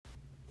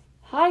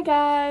Hi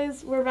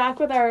guys, we're back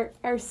with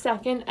our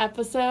second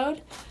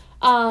episode.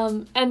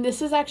 And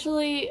this is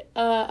actually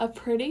a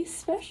pretty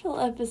special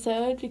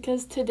episode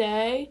because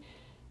today,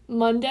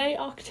 Monday,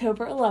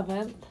 October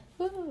 11th,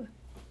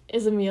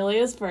 is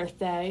Amelia's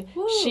birthday.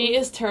 Woo. She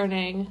is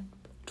turning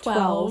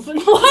 12. What?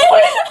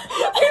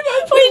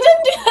 We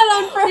didn't do that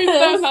on purpose.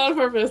 That was not on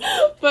purpose.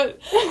 But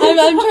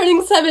I'm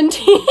turning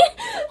 17.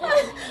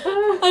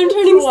 I'm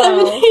turning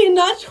 12. 17,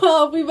 not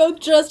 12. We both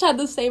just had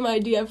the same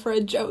idea for a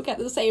joke at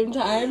the same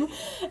time.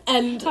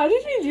 And how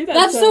did we do that?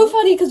 that's so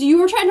funny because you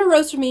were trying to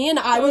roast me and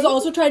I was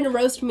also trying to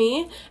roast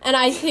me. And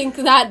I think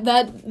that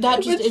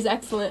just is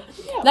excellent.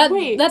 Yeah,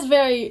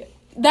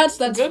 That's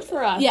good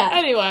for us. Yeah.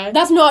 Anyway.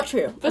 That's not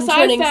true. Besides I'm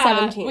turning that,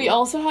 17. we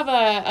also have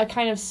a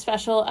kind of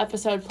special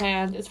episode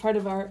planned. It's part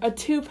of a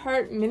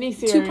two-part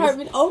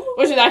miniseries.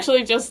 Which is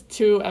actually just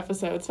 2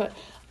 episodes, but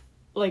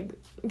like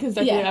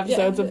consecutive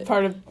episodes of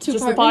part of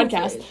just the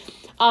podcast.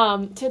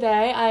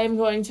 Today I am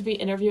going to be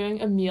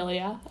interviewing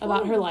Amelia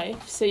about her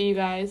life, so you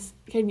guys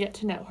can get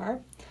to know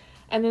her.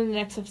 And then the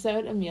next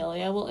episode,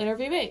 Amelia will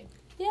interview me.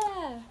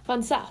 Yeah.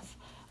 Fun stuff.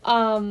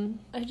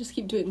 I just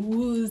keep doing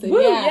woos and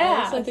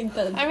yeah. So I think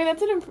that. I mean,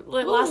 that's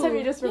last time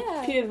you just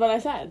repeated what I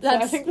said. So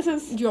I think this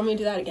is. Do you want me to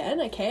do that again?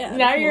 I can.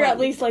 Now you're at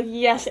least like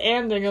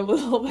yes-anding a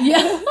little bit.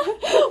 Yeah.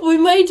 We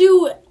might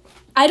do.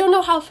 I don't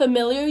know how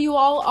familiar you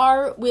all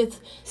are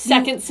with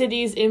Second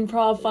City's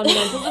improv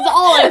fundamentals. It's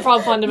all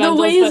improv fundamentals.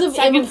 The ways of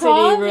Second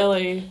improv, City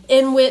really,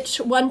 in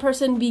which one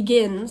person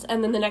begins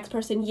and then the next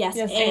person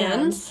and.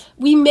 And.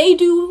 We may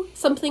do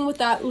something with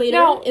that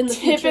later in the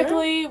future.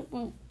 Typically,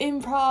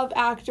 improv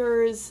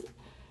actors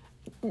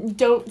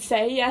don't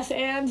say yes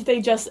and,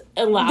 they just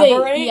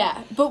elaborate.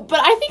 But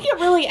I think it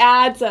really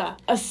adds a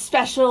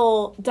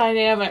special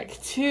dynamic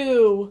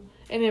to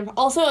an improv.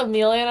 Also,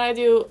 Amelia and I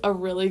do a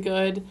really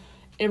good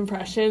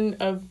impression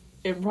of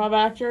improv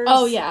actors.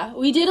 Oh yeah,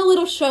 we did a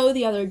little show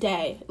the other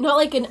day. Not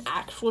like an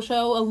actual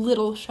show, a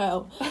little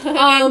show.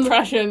 An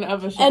impression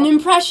of a show. An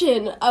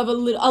impression of a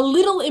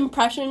little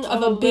impression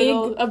of a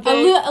little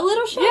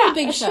show, yeah, a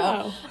big show.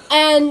 show.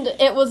 And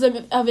it was of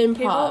improv.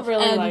 People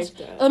really liked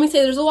it. Let me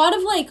say, there's a lot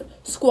of like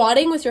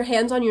squatting with your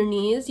hands on your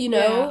knees, you know?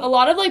 Yeah, a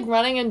lot of like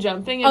running and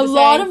jumping. And a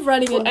lot of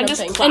running and jumping.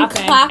 Just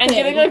clapping. And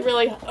getting like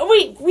really, oh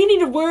wait, we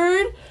need a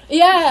word?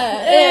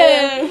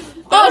 Yeah.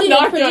 That was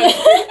not good.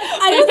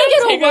 I don't think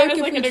it'll work if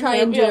like we try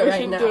and do it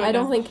right now. I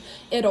don't think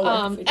it'll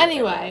work if we do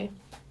anyway,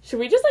 should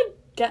we just like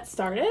get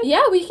started?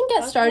 Yeah, we can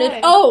get started.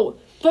 Oh,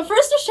 but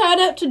first a shout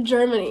out to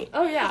Germany.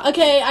 Oh, yeah.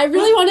 Okay, I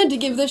really wanted to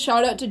give this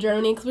shout out to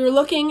Germany because we were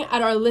looking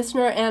at our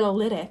listener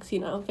analytics,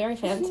 very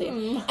fancy.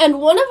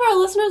 And one of our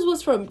listeners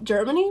was from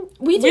Germany.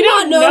 We do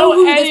not know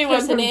who this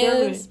person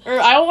is. Or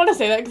I don't want to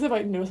say that because if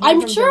I know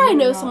someone I'm sure I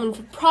know someone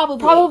from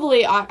probably.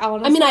 Probably, I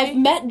want to say. I mean, I've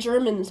met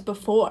Germans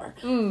before,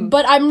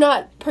 but I'm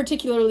not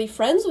particularly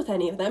friends with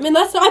any of them. And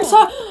that's, I'm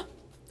sorry.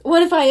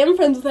 What if I am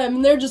friends with them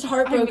and they're just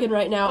heartbroken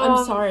right now?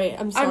 I'm sorry.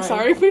 I'm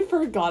sorry if we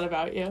forgot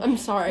about you. I'm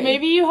sorry.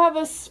 Maybe you have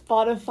a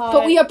Spotify.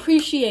 But we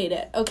appreciate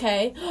it,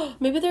 okay?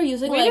 Maybe they're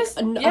using a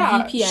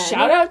VPN.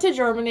 Shout out to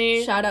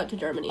Germany.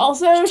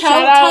 Also,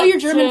 tell your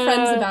German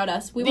friends about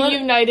us. The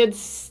United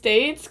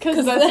States,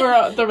 because that's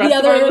where the rest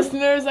of our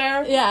listeners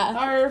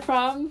are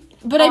from.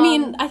 But I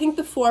mean, I think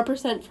the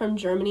 4% from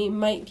Germany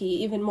might be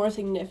even more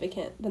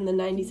significant than the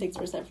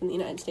 96% from the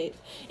United States.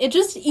 It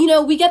just,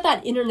 we get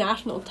that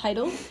international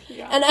title.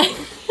 Yeah. And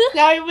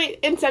now,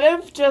 instead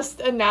of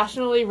just a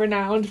nationally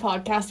renowned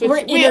podcast, which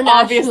we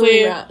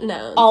obviously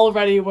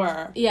already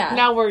were. Yeah.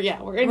 Now we're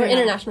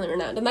internationally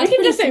renowned. And that's we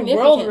can just say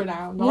world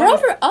renowned.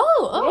 World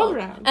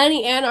renowned.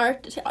 Any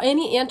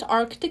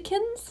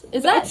Antarcticans?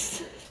 Is that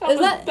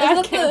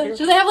the,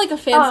 do they have like a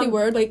fancy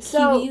word, like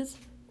Kiwis?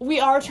 We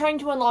are trying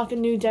to unlock a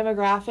new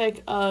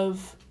demographic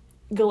of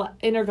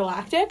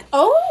intergalactic.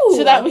 Oh!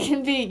 So that we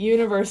can be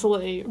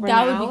universally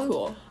renowned. That would be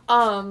cool.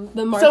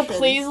 The Martians. So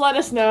please let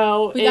us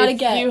know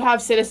if you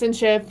have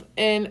citizenship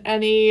in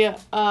any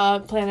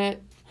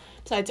planet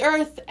besides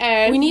Earth.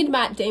 And we need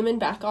Matt Damon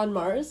back on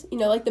Mars,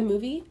 like the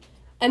movie.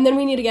 And then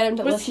we need to get him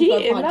to listen to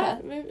our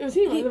podcast. Was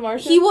he the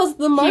Martian? He was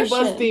the Martian. He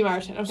was the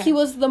Martian, okay. He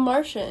was the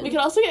Martian. We could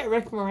also get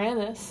Rick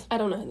Moranis. I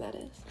don't know who that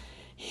is.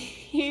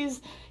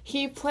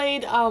 He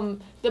played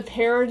the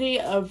parody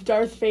of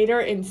Darth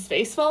Vader in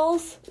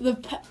Spaceballs.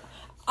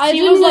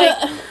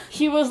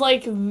 He was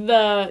like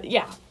the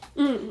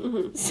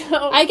Mm-hmm.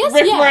 So I guess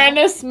Rick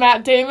Moranis,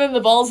 Matt Damon,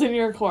 the ball's in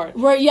your court.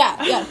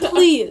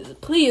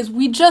 Please.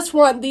 We just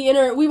want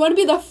we want to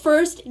be the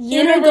first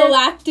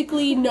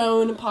intergalactically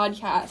known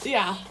podcast.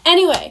 Yeah.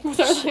 Anyway.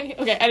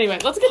 Anyway,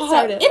 let's get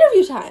started.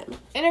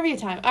 Interview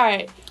time. All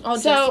right.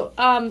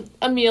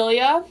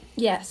 Amelia.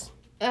 Yes.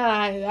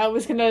 I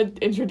was gonna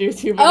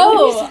introduce you.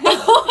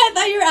 I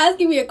thought you were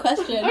asking me a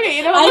question.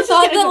 Okay, I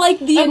thought that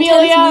the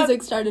Amelia, intense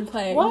music started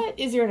playing. What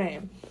is your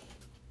name?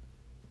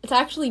 It's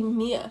actually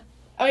Mia.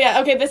 Oh yeah,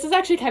 okay, this is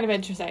actually kind of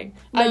interesting.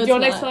 Do you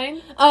want to explain?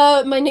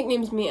 My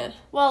nickname's Mia.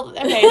 Well,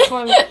 okay,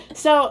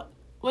 so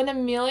when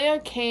Amelia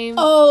came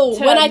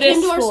when I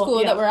came to our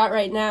school that we're at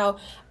right now,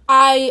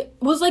 I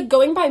was, like,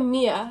 going by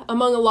Mia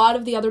among a lot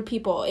of the other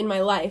people in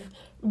my life,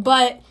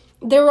 but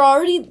there were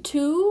already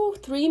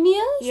 2-3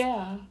 Mias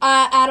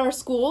at our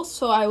school,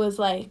 so I was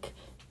like,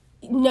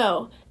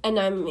 no, and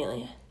I'm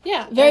Amelia.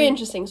 Yeah. Very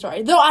interesting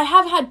story. Though I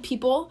have had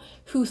people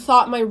who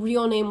thought my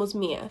real name was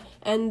Mia,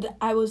 and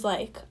I was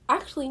like,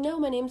 actually, no,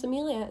 my name's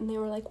Amelia, and they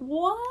were like,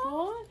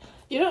 what?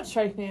 You don't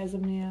strike me as a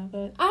Mia,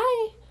 but...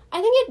 I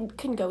think it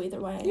can go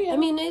either way. Yeah. I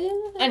mean,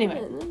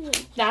 anyway,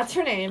 that's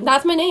her name.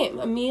 That's my name,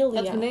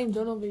 Amelia. That's my name,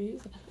 don't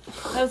overuse it.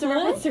 That was a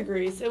reference to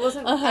Grease. It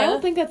wasn't, I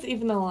don't think that's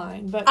even the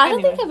line, but I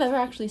don't think I've ever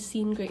actually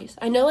seen Grease.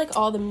 I know, like,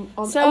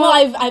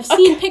 I've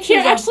seen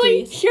pictures of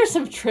Grease. Here's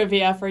some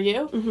trivia for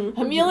you.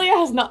 Amelia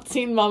has not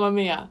seen Mamma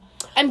Mia.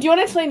 And do you want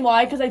to explain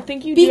why? Because I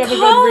think you do have a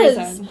good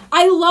reason.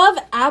 I love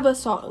ABBA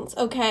songs,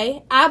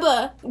 okay?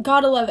 ABBA,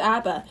 gotta love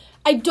ABBA.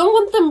 I don't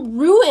want them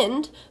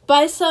ruined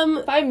by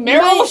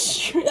Meryl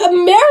Streep.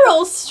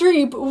 Meryl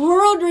Streep,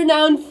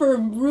 world-renowned for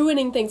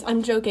ruining things.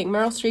 I'm joking.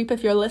 Meryl Streep,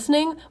 if you're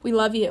listening, we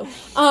love you.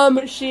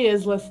 She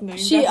is listening.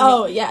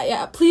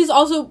 Yeah. Please,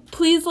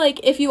 like,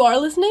 if you are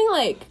listening,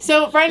 like...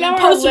 So, right now,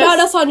 post about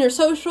us on your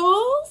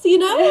socials, you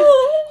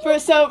know?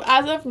 So,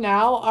 as of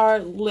now, our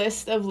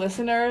list of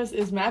listeners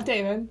is Matt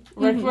Damon,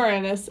 Rick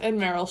Moranis, and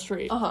Meryl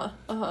Streep.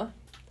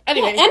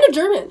 Anyway. Yeah, and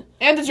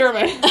a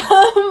German.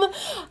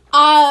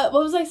 What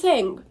was I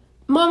saying?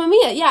 Mamma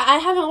Mia. Yeah, I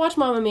haven't watched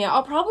Mamma Mia.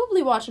 I'll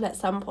probably watch it at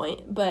some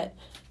point, but...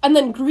 And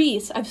then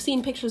Greece. I've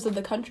seen pictures of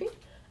the country.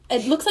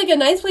 It looks like a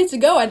nice place to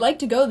go. I'd like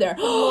to go there.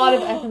 A lot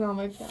of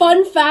economic...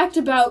 Fun fact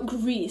about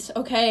Greece,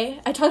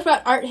 okay? I talked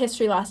about art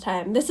history last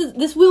time.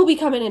 This will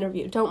become an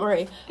interview, don't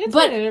worry. It's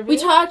an interview. We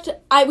talked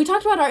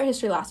about art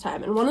history last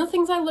time, and one of the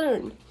things I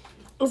learned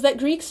was that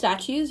Greek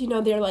statues, you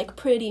know, they're, like,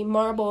 pretty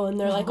marble, and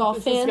they're, like, all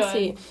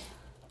fancy.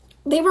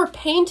 They were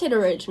painted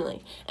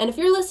originally, and if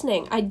you're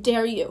listening, I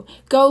dare you,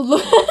 go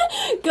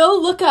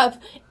look up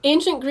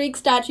ancient Greek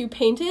statue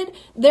painted.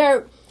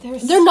 They're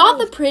so not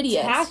the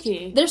prettiest.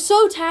 Tacky. They're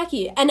so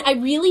tacky, and I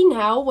really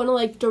now want to,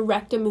 like,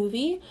 direct a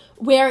movie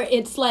where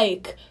it's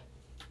like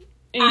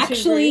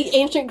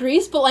ancient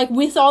Greece, but, like,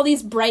 with all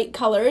these bright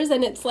colors,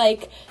 and it's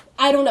like,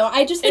 I don't know.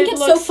 I just think it's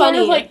so funny.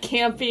 Sort of, like,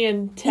 campy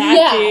and tacky.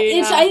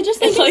 Yeah, I just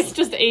think it's like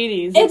just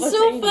 80s. It's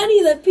so 80s.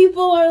 Funny that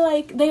people are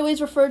like, they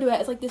always refer to it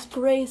as like this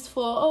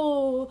graceful,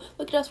 oh,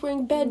 look at us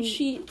wearing bed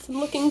sheets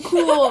and looking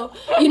cool,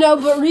 you know,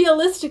 but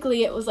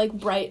realistically it was like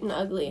bright and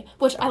ugly,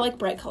 which I like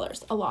bright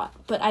colors a lot,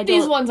 but I don't.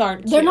 These ones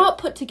aren't They're not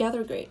put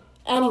together great.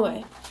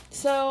 Anyway.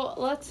 So,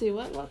 let's see,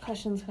 what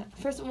questions?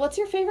 First, what's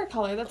your favorite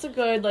color? That's a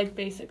good, like,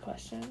 basic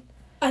question.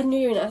 I knew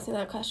you were going to ask me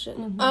that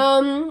question.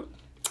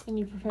 And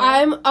you prefer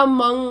I'm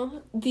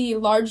among the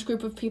large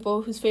group of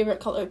people whose favorite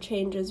color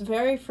changes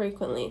very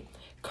frequently.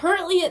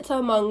 Currently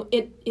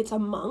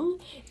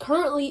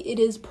Currently it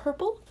is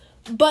purple,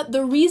 but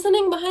the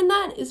reasoning behind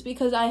that is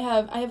because I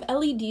have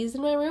LEDs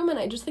in my room, and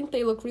I just think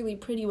they look really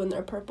pretty when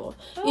they're purple.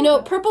 Oh, you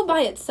know, purple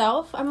by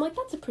itself, I'm like,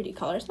 that's a pretty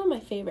color. It's not my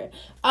favorite.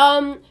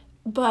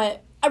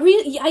 But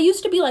I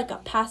used to be like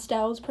a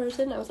pastels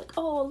person. I was like,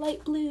 oh,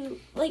 light blue,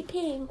 light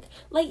pink,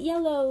 light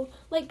yellow,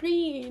 light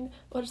green.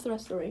 What's the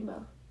rest of the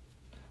rainbow?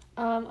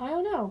 I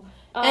don't know.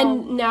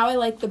 And now I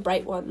like the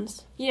bright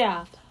ones.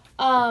 Yeah.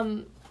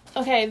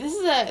 Okay, this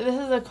is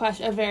a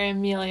question, a very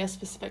Amelia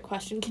specific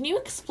question. Can you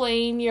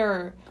explain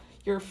your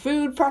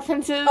food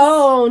preferences?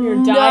 Oh,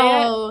 your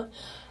diet?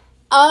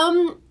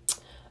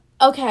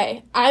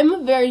 Okay, I'm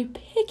a very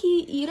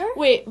picky eater.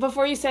 Wait,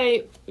 before you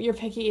say you're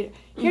picky eater,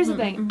 here's the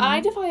thing.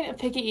 I define a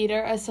picky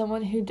eater as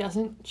someone who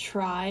doesn't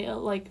try,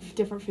 like,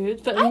 different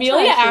foods. But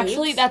Amelia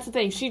actually, that's the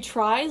thing. She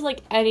tries,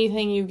 like,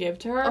 anything you give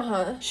to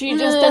her. She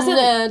just doesn't...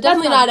 No,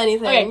 definitely not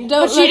anything. Okay,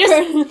 don't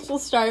let her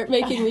start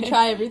making me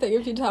try everything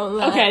if you tell them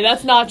that. Okay,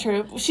 that's not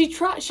true. She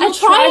tries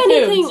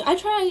anything. Foods. I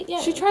try, yeah.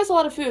 She tries a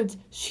lot of foods.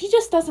 She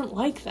just doesn't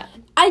like them.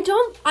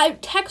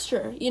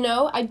 Texture, you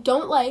know? I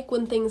don't like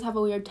when things have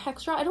a weird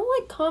texture. I don't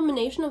like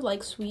combination of,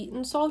 like, sweet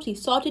and salty.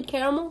 Salted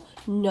caramel?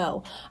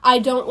 No. I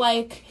don't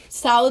like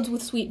salads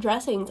with sweet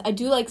dressings. I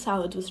do like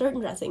salads with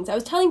certain dressings. I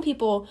was telling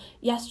people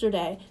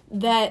yesterday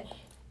that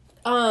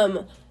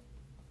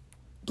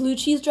blue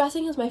cheese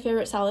dressing is my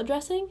favorite salad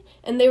dressing,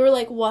 and they were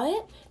like,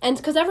 what? And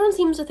because everyone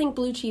seems to think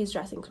blue cheese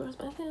dressing, so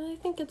I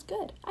think it's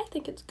good. I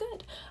think it's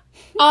good.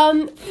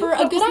 For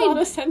a good idea,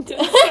 not a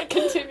sentence.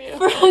 Continue.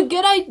 For a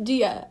good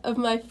idea of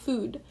my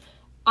food,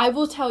 I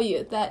will tell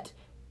you that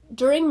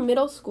during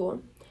middle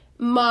school,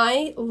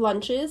 my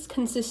lunches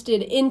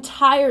consisted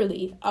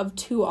entirely of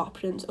 2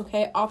 options,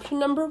 okay? Option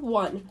number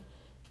 1,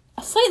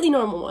 a slightly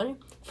normal one,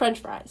 French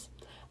fries,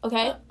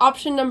 okay?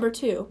 Option number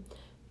 2,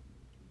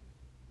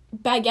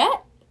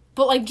 baguette,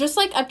 but, like, just,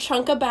 like, a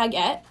chunk of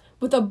baguette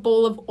with a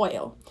bowl of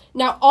oil.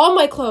 Now, all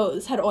my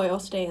clothes had oil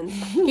stains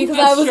because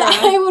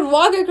I would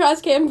walk across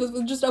campus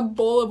with just a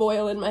bowl of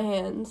oil in my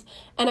hands,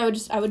 and I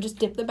would just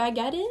dip the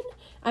baguette in.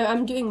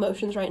 I'm doing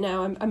motions right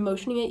now. I'm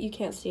motioning it. You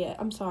can't see it.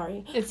 I'm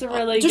sorry. It's a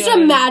really just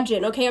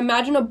imagine, okay?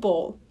 Imagine a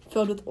bowl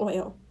filled with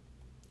oil.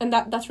 And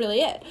that's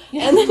really it.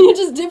 Yeah. And then you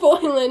just dip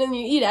oil in and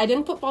you eat it. I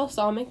didn't put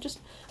balsamic, just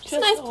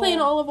nice plain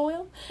olive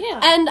oil. Yeah.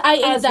 And I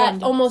ate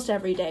that almost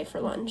every day for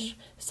lunch.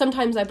 Mm-hmm.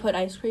 Sometimes I put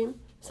ice cream.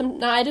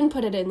 No, I didn't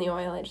put it in the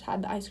oil. I just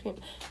had the ice cream.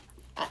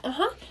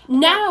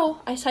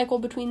 Now I cycle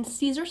between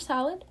Caesar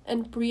salad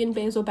and brie and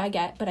basil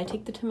baguette, but I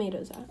take the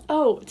tomatoes out.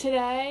 Oh,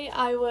 today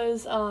I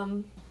was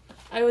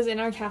in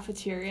our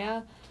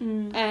cafeteria,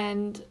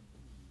 and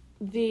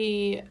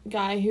the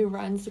guy who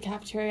runs the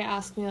cafeteria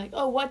asked me, like,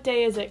 oh, what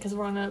day is it? Because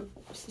we're on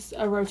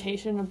a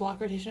rotation, a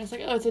block rotation. I was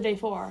like, oh, it's a day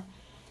 4.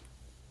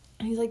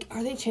 And he's like,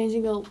 are they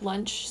changing the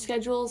lunch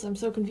schedules? I'm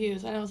so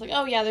confused. And I was like,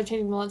 oh, yeah, they're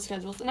changing the lunch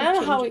schedules. And I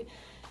don't know how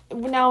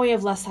now we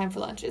have less time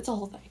for lunch. It's a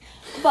whole thing.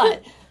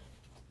 But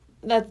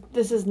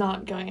this is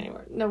not going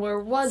anywhere. No, where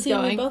it was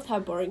going. We both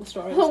have boring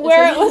stories.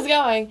 Where it was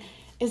going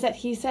is that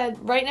he said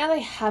right now they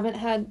haven't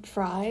had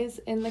fries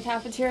in the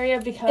cafeteria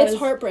because... It's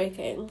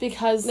heartbreaking.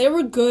 Because... They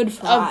were good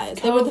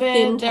fries. They were the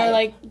thin type. They're,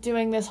 like,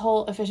 doing this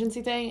whole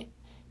efficiency thing.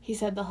 He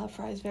said they'll have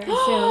fries very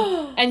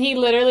soon. And he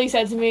literally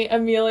said to me,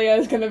 Amelia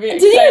is going to be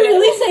excited. Did he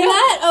really say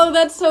that? Oh,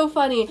 that's so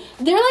funny.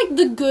 They're like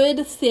the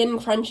good, thin,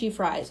 crunchy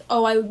fries.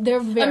 Oh, they're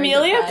very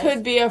Amelia good fries.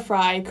 Could be a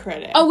fry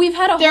critic. Oh, we've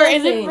had a whole There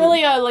isn't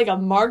really a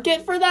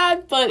market for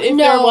that, but if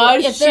there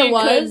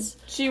was,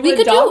 she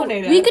would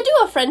dominate it. We could do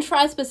a French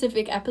fry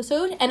specific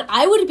episode, and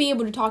I would be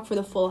able to talk for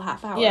the full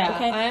half hour. Yeah,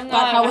 okay?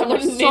 I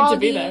wouldn't need to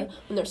be there.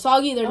 When they're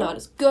soggy, they're not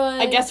as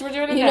good. I guess we're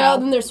doing it now. You know,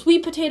 then there's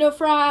sweet potato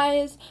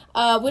fries,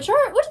 which they're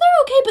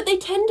okay, but they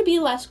tend to be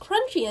less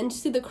crunchy, and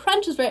see, the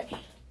crunch is very...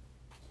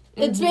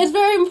 It's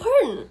very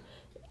important.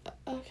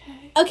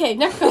 Okay,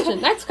 next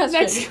question. Next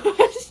question.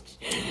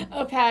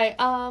 Okay,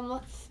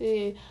 let's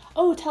see.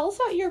 Oh, tell us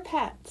about your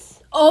pets.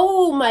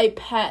 Oh, my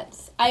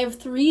pets. I have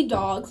 3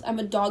 dogs. I'm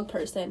a dog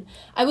person.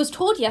 I was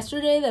told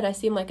yesterday that I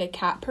seem like a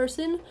cat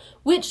person,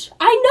 which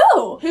I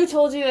know. Who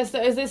told you this?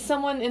 Is this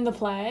someone in the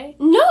play?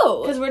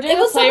 No. Because we're doing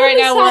a play right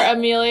now where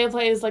Amelia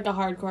plays like a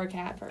hardcore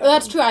cat person.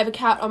 That's true. I have a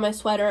cat on my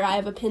sweater. I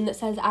have a pin that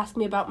says, ask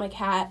me about my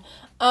cat.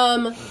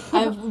 I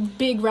have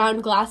big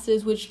round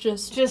glasses, which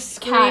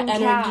just cat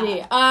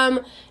energy.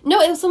 No,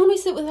 it was someone we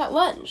sit with at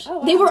lunch. Oh,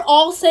 wow. They were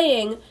all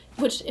saying,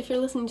 which if you're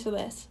listening to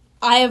this,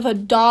 I have a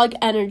dog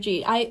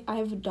energy. I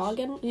have a dog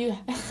energy.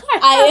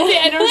 I have the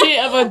energy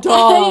of a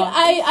dog.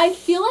 I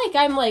feel like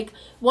I'm like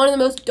one of the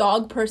most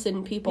dog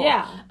person people.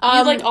 Yeah,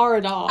 you like are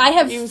a dog. I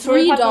have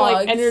 3 dogs. The,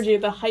 like, energy,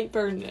 the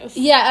hyperness.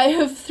 Yeah, I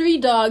have 3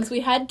 dogs. We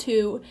had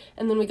 2,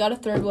 and then we got a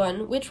 3rd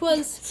one, which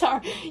was...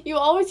 Sorry, you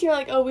always hear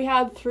like, oh, we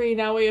had 3,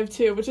 now we have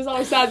 2, which is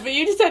always sad. But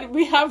you just said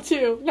we have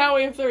 2, now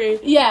we have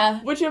 3.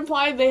 Yeah, which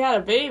implied they had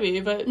a baby,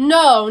 but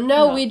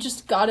no, we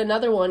just got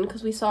another one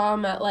because we saw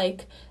him at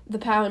like the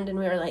pound, and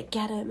we were like,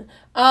 get him.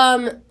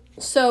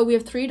 So we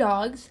have 3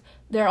 dogs.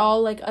 They're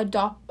all like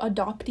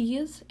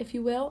adoptees, if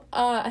you will.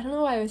 I don't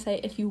know why I would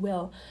say if you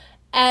will.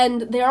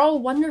 And they're all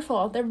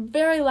wonderful. They're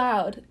very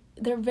loud.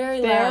 They're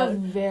very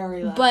loud.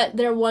 But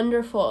they're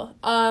wonderful.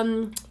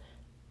 They're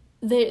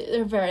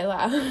very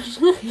loud.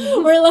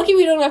 We're lucky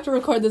we don't have to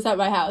record this at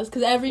my house,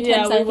 because every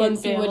 10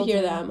 seconds you would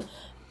hear them.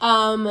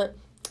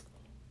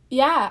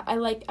 Yeah, I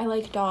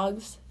like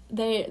dogs.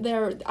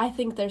 I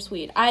think they're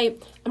sweet. I'm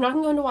not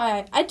gonna go into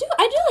why I do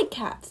like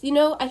cats. You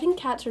know, I think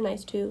cats are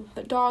nice too.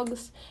 But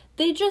dogs,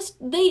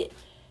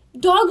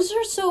 dogs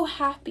are so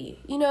happy,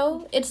 you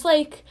know? It's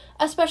like,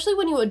 especially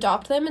when you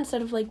adopt them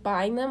instead of like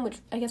buying them, which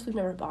I guess we've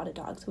never bought a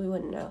dog, so we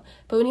wouldn't know.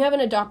 But when you have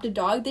an adopted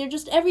dog, they're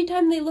just, every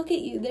time they look at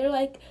you, they're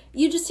like,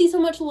 you just see so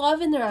much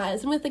love in their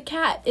eyes. And with a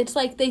cat, it's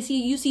like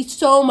you see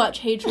so much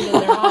hatred in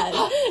their eyes.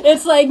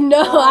 It's like,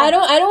 no, I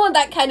don't want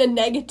that kind of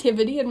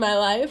negativity in my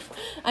life.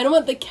 I don't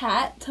want the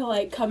cat to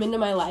like come into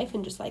my life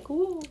and just like,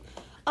 ooh.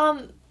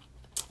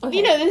 Okay.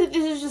 You know, this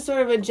is just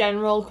sort of a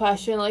general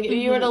question. Like, if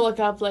you were to look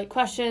up, like,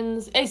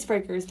 questions,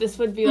 icebreakers, this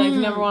would be, like,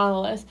 number 1 on the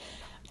list.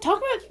 Talk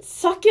about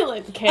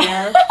succulent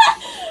care.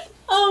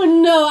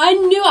 Oh, no. I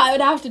knew I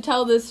would have to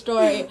tell this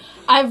story.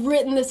 I've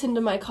written this into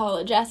my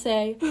college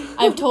essay.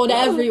 I've told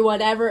everyone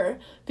ever,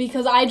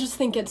 because I just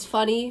think it's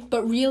funny,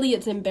 but really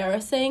it's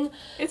embarrassing.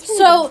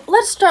 So,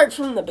 let's start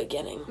from the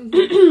beginning.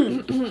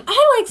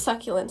 I like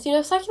succulents. You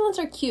know, succulents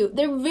are cute.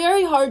 They're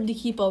very hard to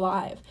keep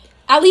alive.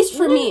 At least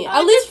for me.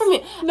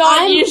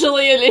 Not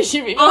usually an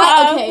issue people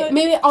have. Okay,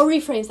 maybe I'll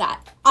rephrase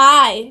that.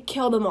 I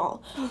kill them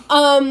all.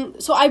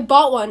 So I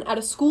bought one at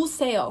a school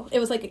sale. It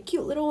was like a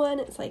cute little one.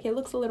 It's like, it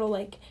looks a little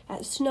like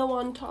has snow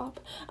on top.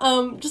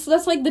 Just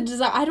that's like the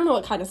design. I don't know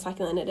what kind of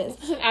succulent it is.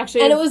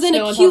 Actually, and it was in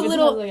a cute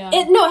little. It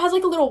has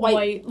like a little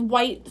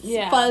white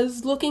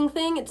fuzz looking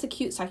thing. It's a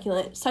cute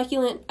succulent.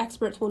 Succulent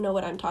experts will know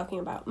what I'm talking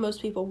about.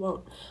 Most people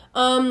won't.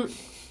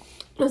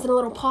 It was in a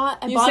little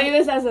pot. You say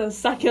this as a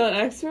succulent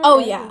expert? Oh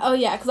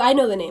yeah, because I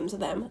know the names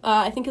of them.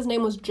 I think his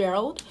name was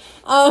Gerald.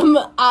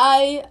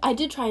 I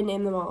did try and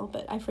name them all,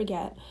 but I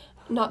forget.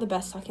 Not the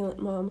best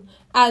succulent mom,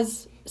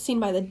 as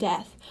seen by the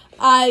death.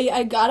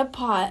 I got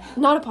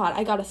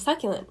I got a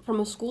succulent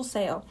from a school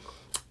sale,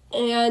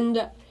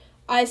 and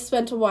I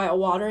spent a while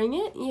watering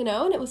it, you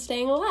know, and it was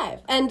staying alive.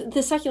 And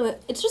the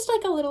succulent, it's just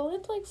like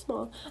it's like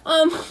small.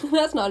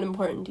 That's not an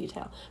important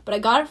detail. But I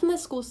got it from the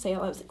school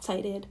sale. I was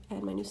excited. I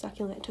had my new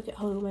succulent. I took it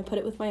home. I put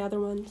it with my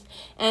other ones.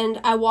 And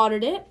I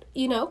watered it,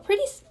 you know,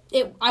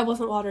 I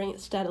wasn't watering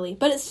it steadily,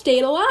 but it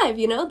stayed alive,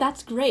 you know?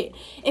 That's great.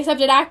 Except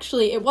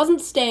it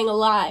wasn't staying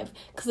alive,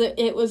 because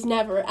it was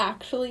never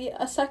actually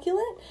a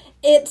succulent.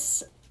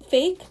 It's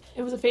fake.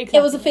 It was a fake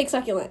succulent. It was a fake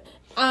succulent.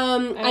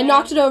 I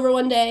knocked it over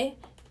one day,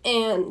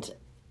 and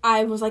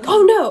I was like,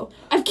 oh no,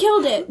 I've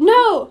killed it.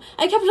 No,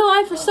 I kept it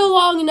alive for so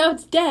long and now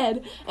it's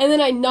dead. And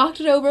then I knocked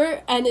it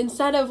over, and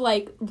instead of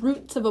like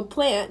roots of a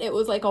plant, it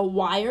was like a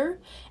wire.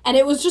 And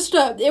it was just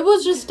a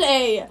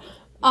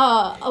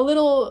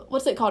little,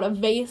 what's it called? A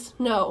vase?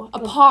 No, a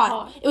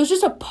pot. It was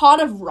just a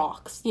pot of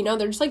rocks, you know?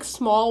 They're just like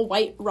small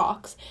white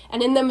rocks.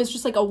 And in them is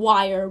just like a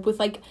wire with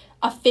like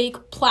a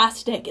fake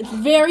plastic. It's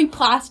very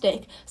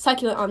plastic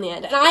succulent on the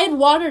end. And I had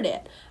watered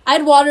it.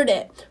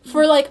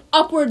 For like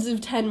upwards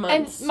of 10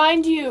 months. And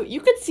mind you, you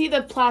could see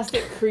the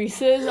plastic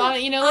creases on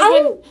it. You know,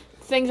 like when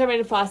things are made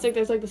of plastic,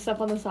 there's like the stuff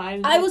on the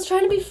side. I was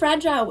trying to be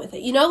fragile with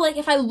it. You know, like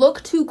if I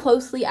look too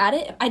closely at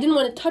it, I didn't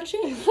want to touch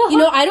it. You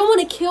know, I don't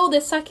want to kill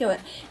this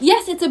succulent.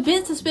 Yes, it's a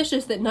bit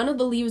suspicious that none of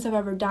the leaves have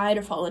ever died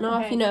or fallen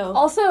off, you know.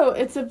 Also,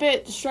 it's a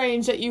bit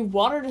strange that you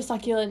watered a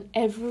succulent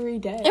every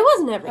day. It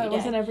wasn't every day. It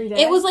wasn't every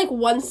day. It was like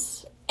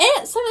once.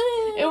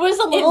 It was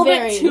a little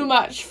bit too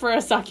much for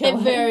a succulent.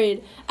 It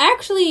varied.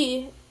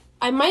 Actually,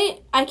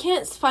 I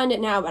can't find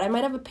it now, but I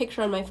might have a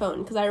picture on my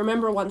phone, because I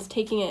remember once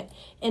taking it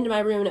into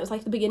my room, and it was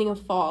like the beginning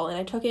of fall, and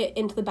I took it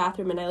into the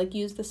bathroom, and I like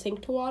used the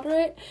sink to water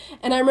it,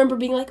 and I remember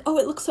being like, oh,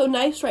 it looks so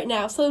nice right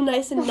now, so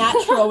nice and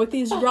natural with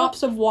these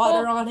drops of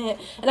water on it,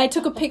 and I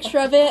took a picture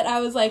of it. I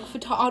was like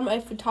on my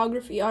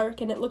photography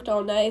arc, and it looked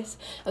all nice.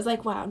 I was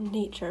like, wow,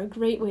 nature,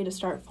 great way to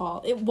start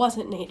fall. It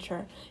wasn't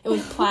nature, it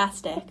was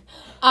plastic.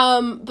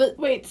 But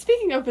wait,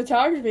 speaking of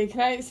photography, can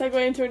I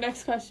segue into our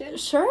next question?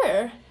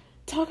 Sure.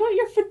 Talk about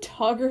your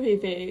photography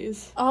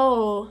phase.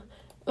 Oh,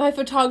 my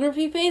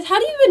photography phase? How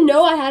do you even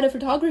know I had a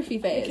photography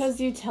phase? Because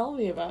you tell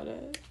me about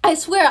it. I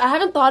swear, I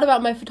haven't thought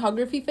about my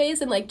photography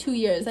phase in like 2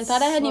 years. I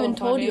thought I hadn't even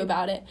told you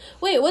about it.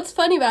 Wait, what's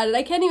funny about it?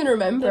 I can't even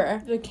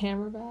remember. The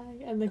camera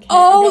bag and the camera.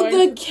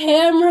 Oh, the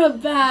camera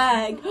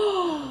bag!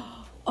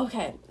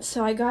 Okay,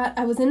 so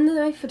I was in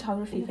my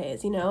photography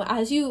phase, you know,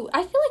 I feel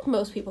like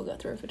most people go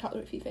through a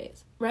photography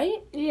phase, right?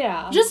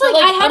 Yeah. Just like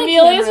I had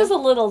Amelia's was a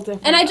little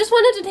different. And I just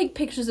wanted to take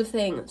pictures of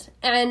things,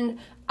 and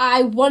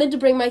I wanted to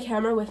bring my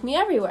camera with me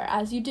everywhere,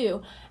 as you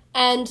do.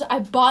 And I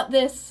bought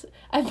this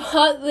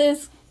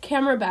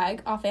camera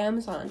bag off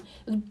Amazon.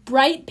 It was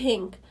bright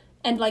pink.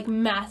 And, like,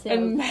 massive.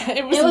 And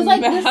it was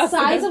like, massive. The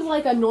size of,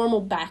 like, a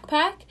normal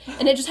backpack.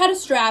 And it just had a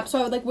strap, so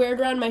I would, like, wear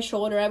it around my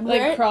shoulder. I would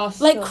wear it.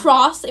 Cross. Like,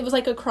 cross. It was,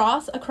 like, a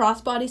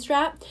crossbody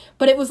strap.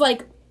 But it was,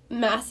 like,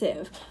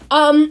 massive.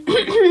 And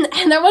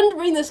I wanted to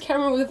bring this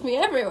camera with me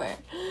everywhere.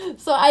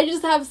 So I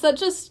just have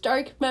such a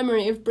stark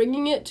memory of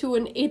bringing it to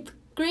an 8th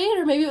grade,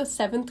 or maybe it was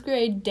 7th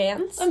grade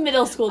dance. A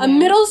middle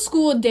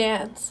school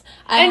dance.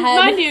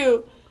 Mind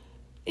you...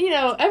 You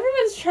know,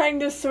 everyone's trying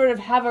to sort of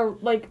have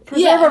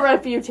preserve a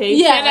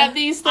reputation at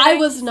these things. I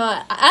was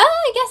not.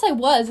 I guess I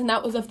was, and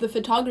that was of the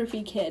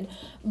photography kid.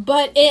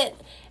 But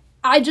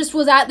I just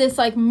was at this,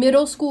 like,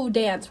 middle school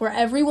dance where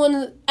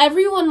everyone,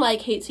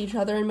 like, hates each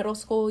other in middle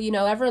school. You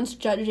know, everyone's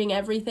judging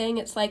everything.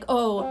 It's like,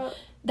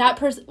 that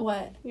person,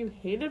 what? You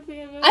hated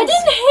me in middle school? I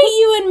didn't hate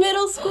you in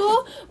middle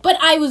school, but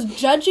I was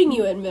judging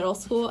you in middle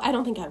school. I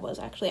don't think I was,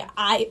 actually.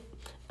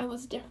 I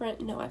was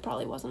different. No, I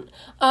probably wasn't.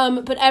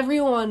 But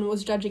everyone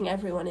was judging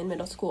everyone in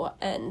middle school,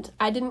 and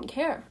I didn't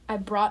care. I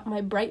brought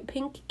my bright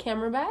pink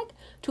camera bag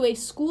to a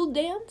school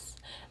dance,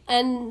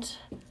 and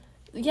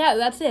yeah,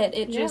 that's it.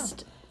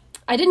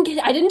 I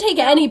didn't take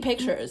any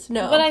pictures.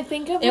 No. When I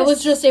think of it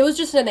was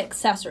just an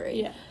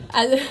accessory. Yeah.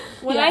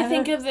 I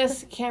think of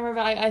this camera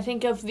bag, I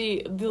think of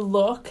the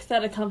look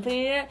that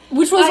accompanied it,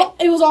 which was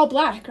it was all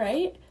black,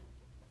 right?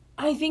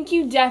 I think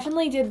you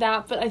definitely did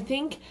that, but I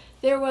think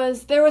there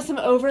was some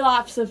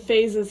overlaps of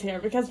phases here,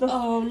 because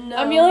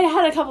Amelia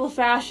had a couple of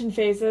fashion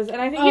phases,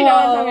 and I think you know what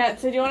I'm talking about.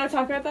 So do you want to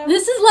talk about that?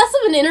 This is less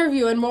of an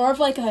interview and more of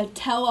like a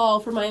tell-all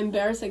for my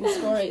embarrassing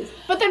stories.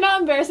 But they're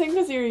not embarrassing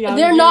because you're young.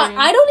 They're not.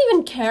 I don't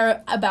even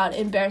care about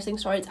embarrassing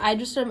stories. I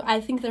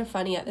think they're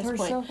funny at this point.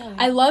 So funny.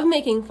 I love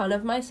making fun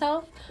of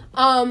myself.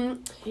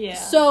 Yeah.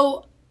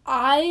 So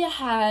I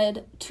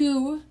had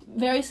 2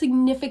 very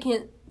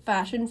significant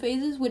fashion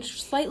phases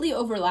which slightly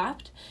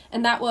overlapped,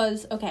 and that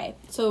was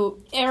so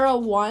era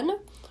 1,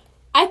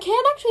 I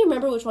can't actually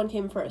remember which one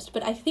came first,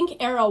 but I think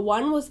era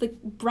 1 was the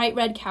bright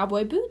red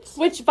cowboy boots,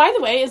 which by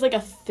the way is like a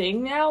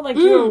thing now. Like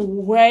you were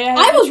way ahead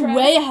I was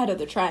way ahead of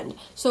the trend.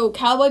 So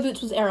cowboy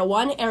boots was era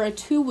 1. Era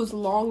 2 was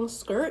long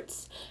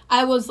skirts.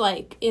 I was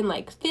like in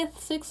like 5th,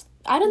 6th,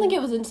 I don't think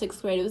it was in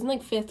 6th grade, it was in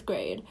like 5th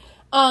grade.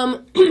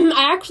 I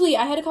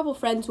had a couple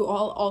friends who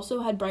all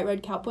also had bright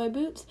red cowboy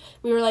boots.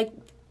 We were like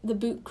the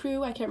boot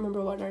crew. I can't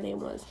remember what our name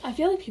was. I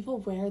feel like people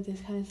wear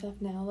this kind of stuff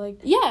now. Like,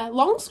 yeah,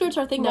 long skirts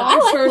are a thing now. I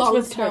like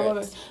long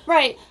skirts.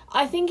 Right.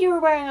 I think you were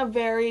wearing a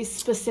very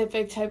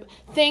specific type.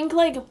 Think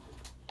like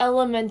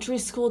elementary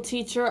school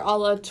teacher a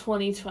la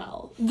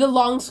 2012. The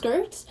long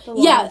skirts? The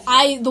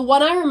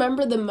one I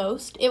remember the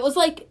most, it was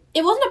like,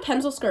 it wasn't a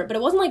pencil skirt, but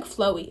it wasn't like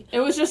flowy. It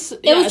was just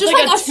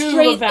like a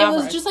straight fabric.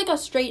 It was just like a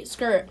straight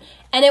skirt.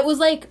 And it was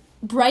like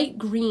bright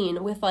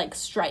green with like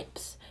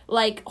stripes.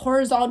 Like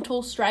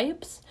horizontal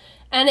stripes.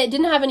 And it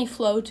didn't have any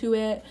flow to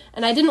it.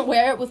 And I didn't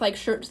wear it with, like,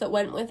 shirts that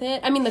went with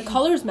it. I mean, the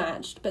colors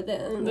matched, but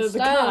then the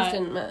styles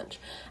didn't match.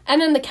 And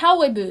then the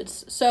cowboy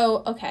boots.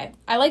 So, okay,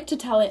 I like to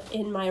tell it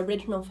in my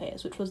original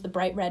phase, which was the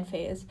bright red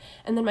phase.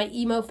 And then my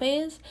emo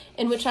phase,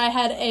 in which I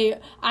had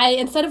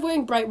instead of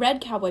wearing bright red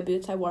cowboy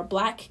boots, I wore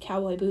black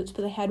cowboy boots,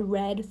 but they had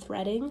red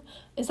threading.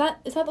 Is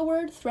that the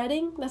word?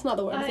 Threading? That's not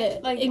the word, is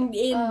it? Like,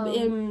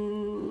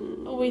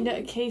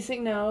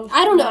 casing, no.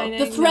 I don't know.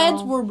 The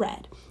threads were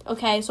red.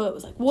 Okay, so it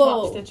was like,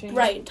 whoa. Top stitching.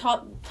 Right,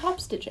 top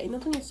stitching.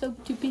 That's when you sew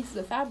two pieces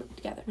of fabric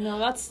together. No,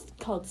 that's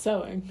called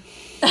sewing.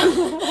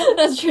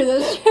 That's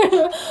true.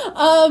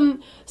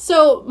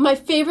 So my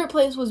favorite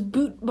place was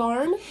Boot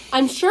Barn.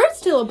 I'm sure it's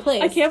still a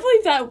place. I can't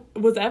believe that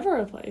was ever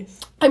a place.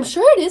 I'm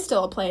sure it is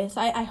still a place.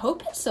 I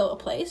hope it's still a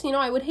place. You know,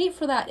 I would hate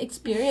for that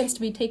experience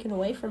to be taken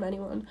away from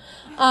anyone.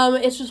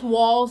 It's just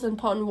walls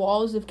upon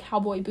walls of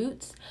cowboy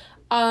boots.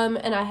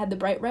 And I had the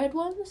bright red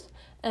ones.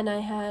 And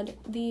I had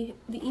the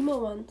emo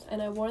ones,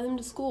 and I wore them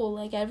to school,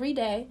 like, every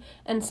day,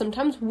 and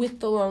sometimes with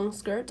the long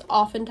skirts,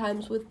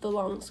 oftentimes with the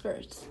long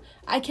skirts.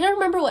 I can't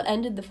remember what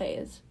ended the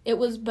phase.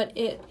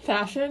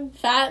 Fashion?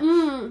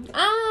 I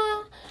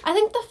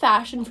think the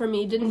fashion for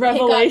me didn't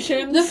Revelations?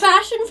 pick up. The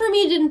fashion for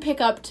me didn't pick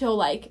up till,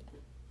 like,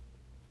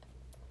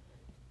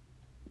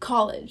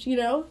 college, you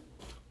know?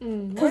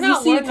 Because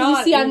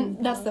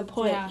that's the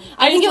point. Yeah.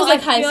 I think it was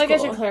like high school. I feel like I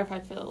should clarify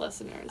for the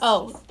listeners.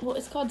 Oh, well,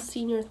 it's called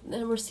senior.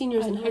 We're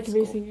seniors in high school.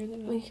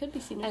 We could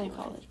be seniors in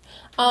college.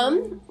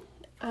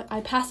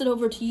 I pass it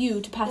over to you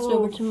to pass it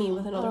over to me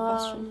with another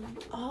question.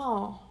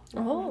 I'm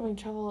having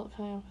trouble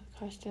coming up with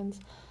questions.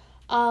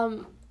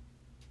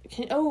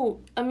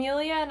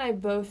 Amelia and I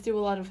both do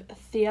a lot of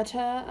theater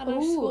at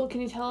our school.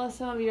 Can you tell us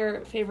some of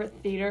your favorite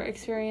theater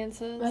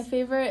experiences? My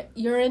favorite,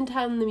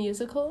 Urinetown the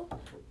musical,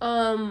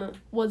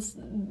 was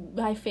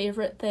my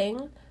favorite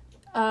thing,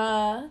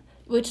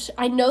 which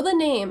I know the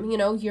name, you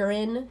know,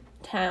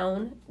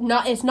 Urinetown.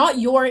 It's not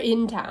You're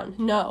in Town.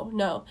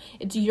 No,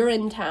 it's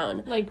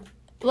Urinetown. Like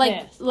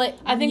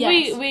I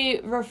think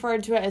we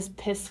referred to it as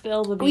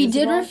Pissville, the musical. We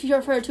did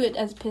refer to it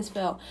as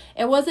Pissville.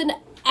 It was an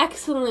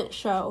excellent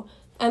show.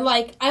 And,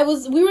 like,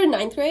 we were in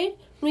 9th grade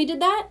when we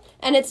did that,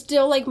 and it's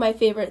still, like, my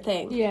favorite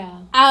thing. Yeah.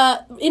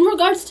 In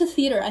regards to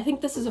theater, I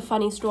think this is a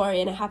funny story,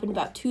 and it happened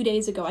about 2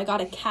 days ago. I got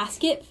a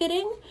casket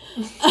fitting.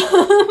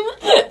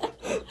 I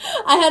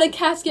had a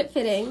casket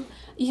fitting.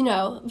 You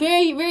know,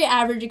 very, very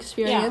average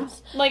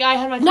experience. Yeah. Like, I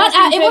had my casket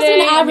fitting. It wasn't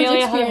an average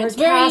Amelia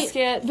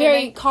experience.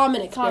 Very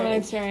common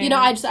experience. You know,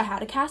 I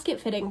had a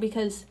casket fitting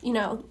because, you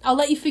know, I'll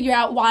let you figure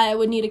out why I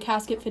would need a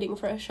casket fitting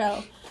for a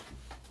show.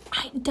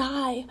 I'd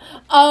die.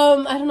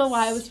 I don't know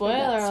why I was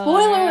Spoiler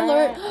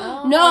alert.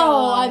 Oh,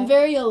 no, I'm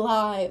very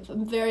alive.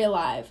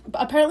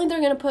 But apparently they're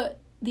going to put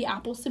the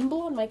Apple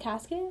symbol on my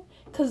casket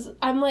because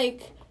I'm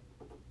like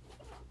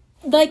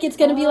it's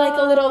going to be like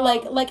a little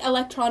like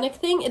electronic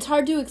thing. It's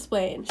hard to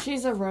explain.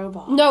 She's a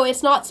robot. No,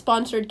 it's not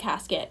sponsored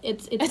casket.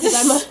 It's I'm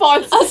a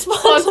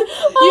sponsor.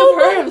 You've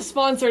heard of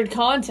sponsored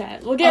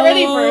content. We'll get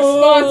ready for a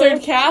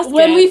sponsored casket.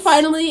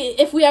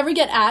 If we ever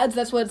get ads,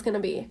 that's what it's going to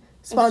be.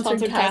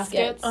 Sponsored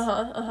caskets.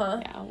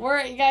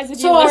 Yeah, guys,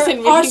 if you listen,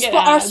 we can get ads.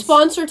 Our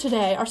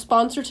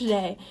sponsor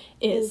today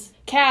is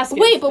casket.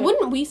 Wait, but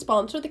wouldn't we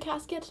sponsor the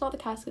casket? It's not the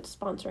casket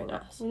sponsoring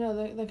us.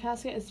 No, the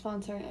casket is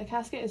sponsoring. The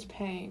casket is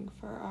paying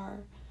for our.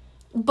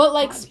 But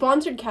like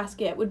sponsored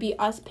casket would be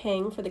us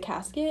paying for the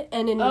casket,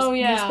 and in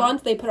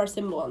response they put our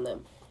symbol on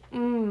them.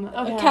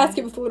 Okay. A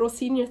casket with a little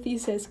senior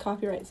thesis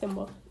copyright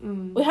symbol.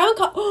 We haven't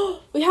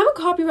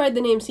copyrighted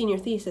the name senior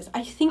thesis.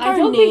 I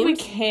don't think we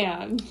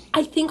can.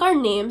 I think our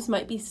names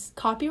might be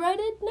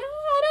copyrighted. Nah,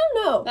 I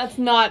don't know. That's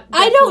not.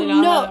 I don't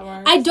know. How that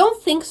works. I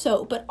don't think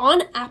so. But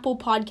on Apple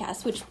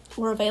Podcasts, which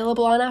we're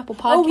available on Apple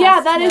Podcasts. Oh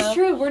yeah, that is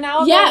true. We're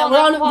now.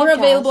 We're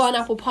available on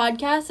Apple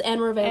Podcasts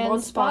and we're available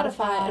on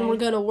Spotify and we're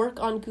gonna work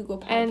on Google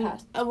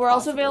Podcasts. And we're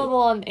also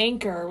available on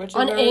Anchor, which is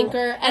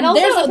Anchor, and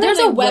also there's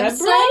a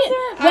website,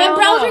 web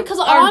browser, because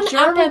on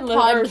Apple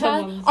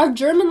Podcasts, our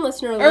German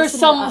listener or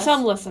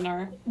some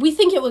listener. We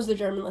think it was the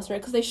German listener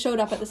because they showed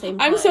up at the same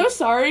time. I'm so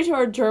sorry to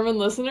our German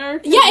listener.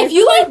 Yeah, if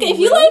you found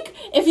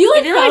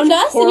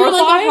us and you're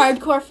like a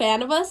hardcore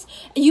fan of us,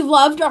 you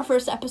loved our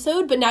first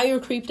episode, but now you're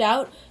creeped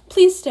out.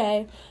 Please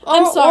stay.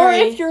 I'm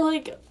sorry. Or if you're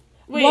like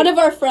one of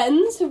our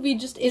friends who we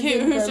just is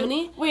in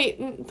Germany.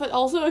 But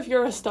also if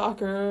you're a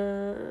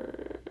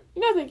stalker.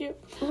 No, thank you.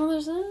 Well,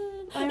 there's that.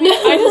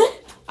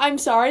 I'm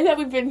sorry that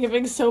we've been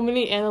giving so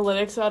many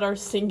analytics about our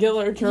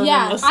singular German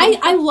listeners.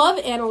 I love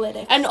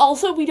analytics. And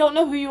also, we don't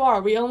know who you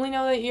are. We only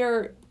know that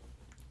you're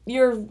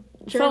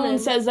phone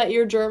says that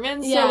you're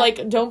German, so,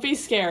 like, don't be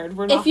scared.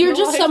 We're not. If you're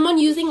just someone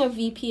using a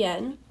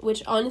VPN,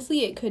 which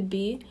honestly it could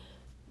be,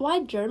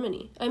 why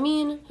Germany? I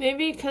mean...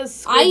 Maybe because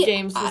Squid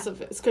Games. Squid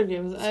Games. Squid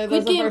Game. Are we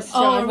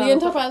going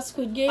to talk about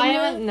Squid Game? I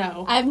haven't,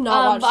 no. I have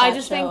not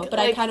watched that show, but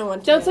I kind of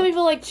want to. Don't some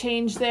people, like,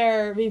 change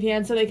their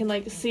VPN so they can,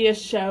 like, see a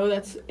show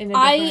that's in a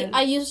different...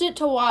 I used it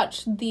to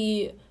watch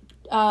the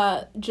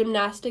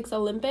gymnastics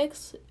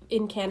Olympics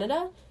in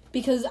Canada.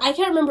 Because I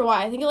can't remember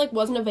why. I think it, like,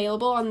 wasn't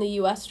available on the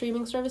U.S.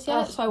 streaming service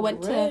yet. So I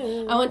went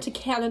to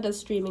Canada's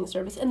streaming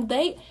service. And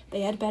they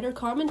had better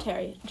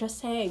commentary. Just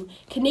saying.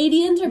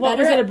 Canadians are better. What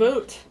was it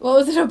about? What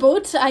was it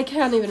about? I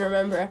can't even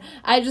remember.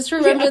 I just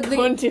remembered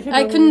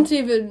I couldn't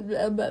even...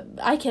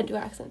 I can't do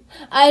accent.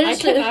 I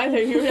can't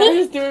either. I'm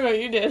just doing what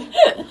you did.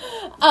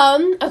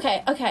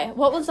 Okay.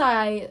 What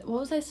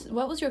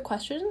was your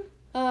question?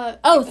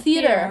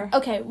 Theater.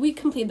 Okay, we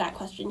completed that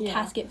question. Yeah.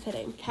 Casket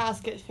fitting.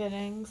 Casket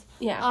fittings.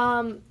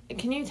 Yeah.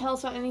 Can you tell us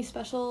about any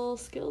special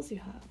skills you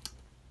have?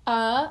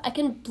 I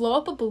can blow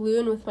up a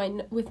balloon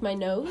with my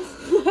nose.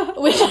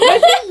 Which I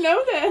didn't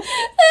know this.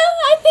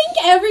 I think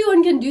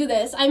everyone can do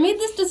this. I made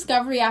this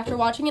discovery after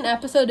watching an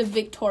episode of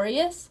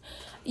Victorious.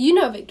 You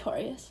know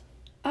Victorious.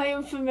 I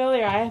am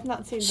familiar. I have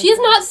not seen. She has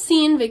not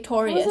seen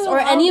Victorious or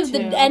any of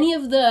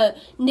the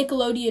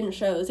Nickelodeon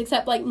shows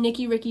except like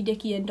Nicky, Ricky,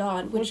 Dicky, and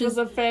Dawn, which was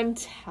a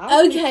fantastic.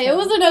 Okay, show. It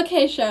was an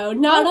okay show,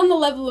 not on the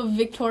level of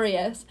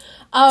Victorious.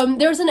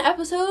 There was an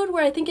episode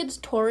where I think it's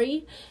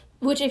Tori,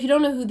 which if you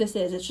don't know who this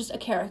is, it's just a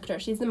character.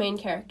 She's the main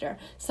character.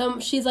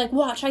 She's like,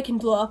 watch, I can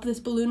blow up this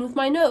balloon with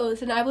my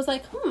nose, and I was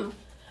like, I wonder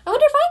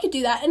if I could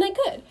do that, and I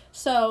could.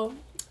 So.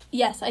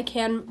 Yes, I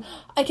can.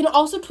 I can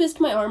also twist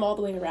my arm all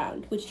the way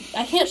around, which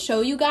I can't show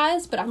you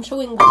guys, but I'm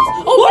showing this.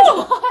 Oh my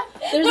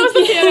God!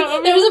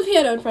 There's a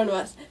piano in front of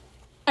us.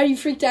 Are you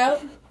freaked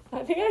out?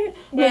 I think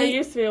I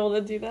used to be able to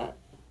do that.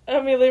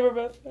 Amelia, we're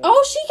both.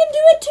 Oh, she can do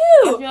it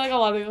too! I feel like a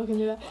lot of people can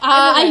do that.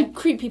 I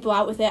creep people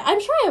out with it. I'm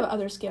sure I have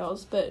other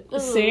skills, but...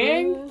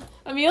 Sing?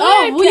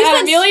 Amelia? Amelia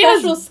has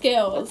special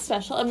skills. What's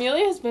special?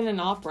 Amelia has been in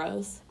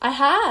operas. I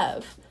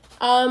have.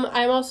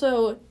 I'm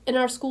also in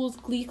our school's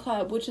Glee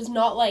club, which is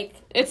not like...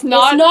 It's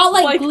not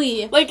like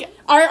Glee. Like,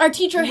 our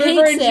teacher hates it.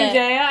 River in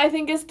Judea, I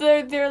think, is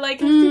their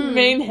like,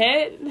 main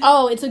hit.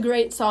 Oh, it's a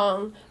great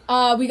song.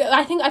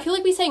 I feel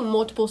like we sang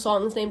multiple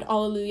songs named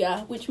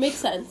Alleluia, which makes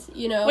sense,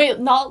 you know? Wait,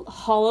 not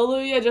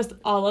Hallelujah, just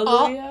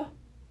Alleluia?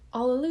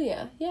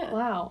 Alleluia, yeah.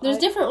 Wow. There's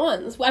different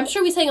ones. I'm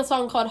sure we sang a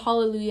song called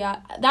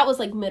Hallelujah. That was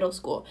like middle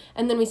school.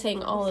 And then we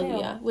sang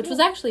Alleluia, which was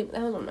actually,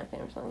 that was one of my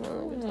favorite songs.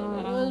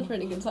 That was a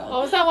pretty good song.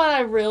 What was that one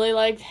I really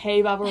liked?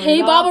 Hey Baba Ray Bop?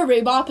 Hey Baba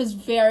Ray Bop is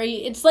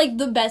it's like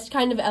the best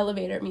kind of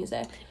elevator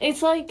music.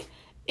 It's like,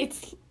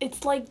 it's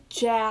like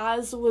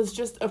jazz was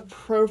just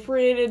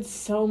appropriated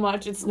so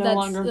much it's no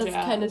longer jazz.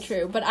 That's kind of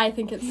true, but I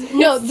think it's...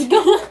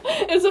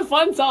 It's a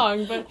fun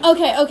song, but...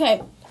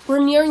 Okay. We're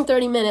nearing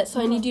 30 minutes,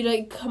 so I need you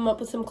to come up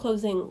with some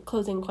closing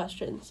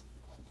questions.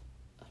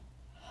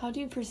 How do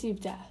you perceive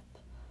death?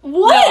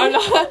 What? No, I'm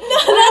not. No,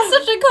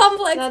 that's such a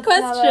complex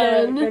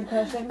question. Not a good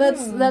question.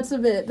 That's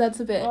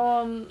a bit.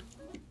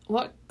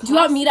 What? Do you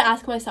want me to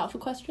ask myself a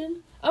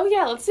question? Oh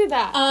yeah, let's do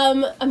that.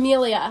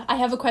 Amelia, I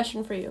have a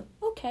question for you.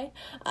 Okay.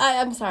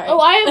 I'm sorry. Oh,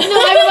 I have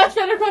a much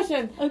better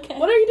question. Okay.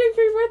 What are you doing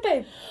for your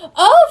birthday?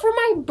 Oh, for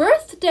my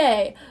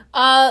birthday.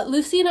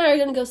 Lucy and I are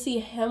gonna go see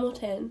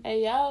Hamilton.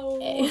 Hey yo.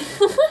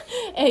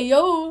 Hey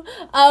yo.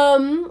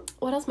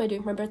 What else am I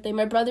doing for my birthday?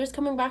 My brother's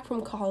coming back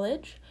from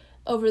college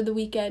over the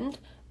weekend.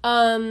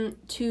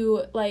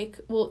 To like,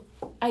 well,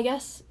 I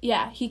guess,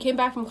 yeah, he came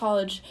back from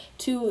college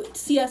to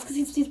see us because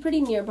he's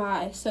pretty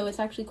nearby, so it's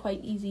actually quite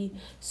easy.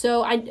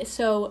 So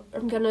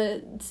I'm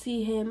gonna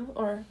see him,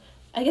 or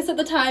I guess at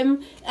the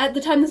time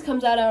this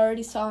comes out, I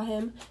already saw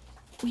him.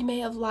 We may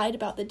have lied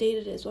about the date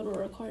it is when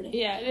we're recording.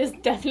 Yeah, it is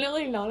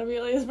definitely not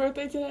Amelia's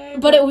birthday today.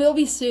 But it will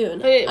be soon.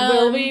 But it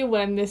will be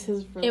when this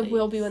is released. It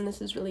will be when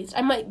this is released.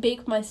 I might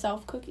bake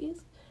myself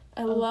cookies.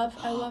 I love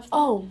them.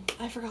 Oh,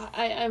 I forgot.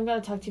 I'm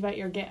gonna talk to you about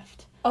your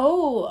gift.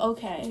 Oh,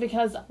 okay.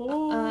 Because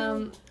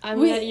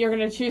you're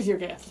gonna choose your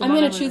gift. I'm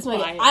gonna choose my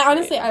gift.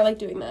 I like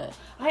doing that.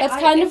 That's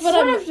kind of what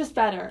I'm... It's sort of just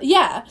better.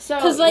 Yeah.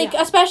 Because,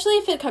 especially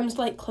if it comes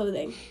to, like,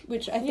 clothing,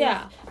 which I think...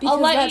 Yeah.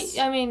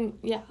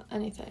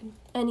 Anything.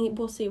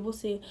 We'll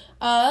see.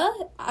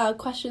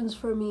 Questions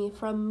from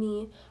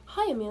me.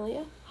 Hi,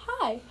 Amelia.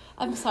 Hi.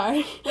 I'm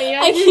sorry. Wait, you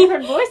have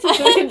different voices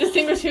so we can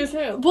distinguish who's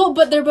who. Well,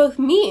 but they're both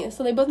me,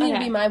 so they both need to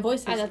be my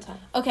voices. That's fine.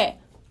 Okay.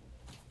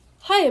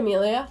 Hi,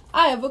 Amelia.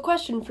 I have a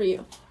question for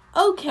you.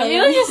 Okay.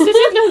 Amelia's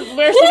stitching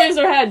where she moves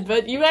her head,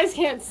 but you guys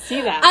can't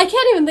see that. I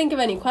can't even think of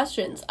any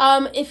questions.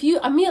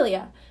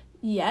 Amelia.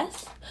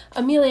 Yes?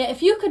 Amelia,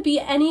 if you could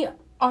be any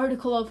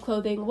article of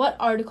clothing, what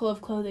article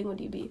of clothing would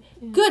you be?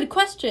 Yeah. Good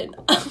question.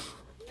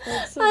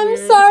 So I'm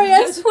weird. Sorry,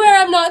 I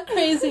swear I'm not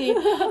crazy.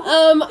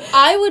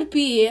 I would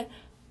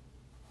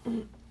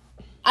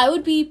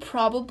be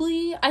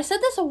probably... I said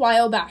this a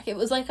while back. It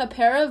was like a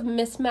pair of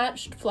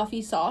mismatched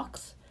fluffy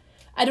socks.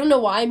 I don't know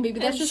why. Maybe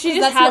that's just because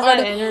that's has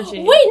that energy.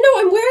 Wait, no,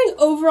 I'm wearing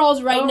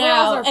overalls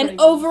now, and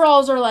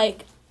overalls are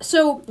like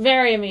So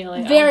very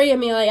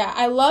Amelia.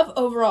 I love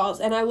overalls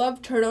and I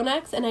love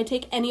turtlenecks, and I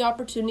take any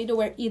opportunity to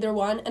wear either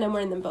one, and I'm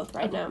wearing them both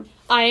right now.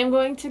 I am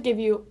going to give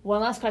you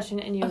one last question,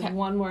 and you have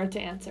one word to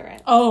answer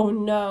it. Oh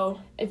no!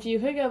 If you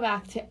could go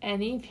back to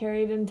any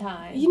period in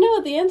time, you know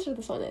what the answer to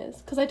this one is,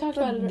 because I talked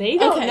about it. They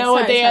don't know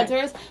what the answer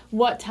is.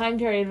 What time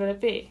period would it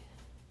be?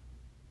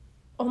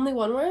 Only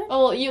one word?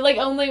 Oh,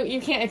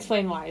 you can't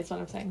explain why. Is what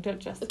I'm saying. Don't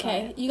just.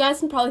 Okay, you guys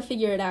can probably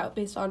figure it out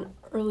based on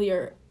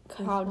earlier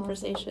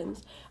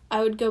conversations.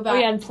 I would go back. Oh,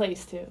 yeah, and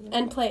place, too.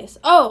 And place.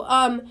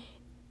 Oh,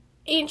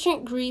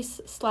 ancient Greece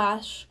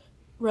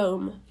 /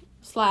 Rome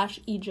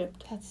 /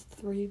 Egypt. That's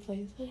 3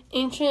 places.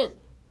 Ancient...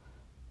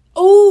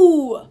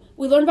 Oh!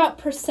 We learned about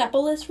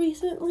Persepolis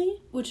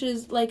recently, which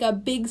is like a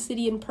big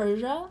city in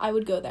Persia. I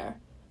would go there.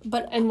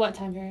 But and what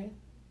time period?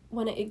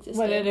 When it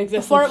existed.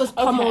 Before it was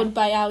pummeled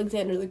by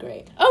Alexander the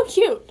Great. Oh,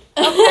 cute.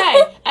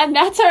 Okay. And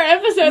that's our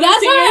episode of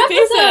Senior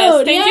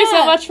Thesis. Thank you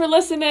so much for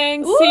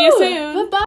listening. See you soon. Bye-bye.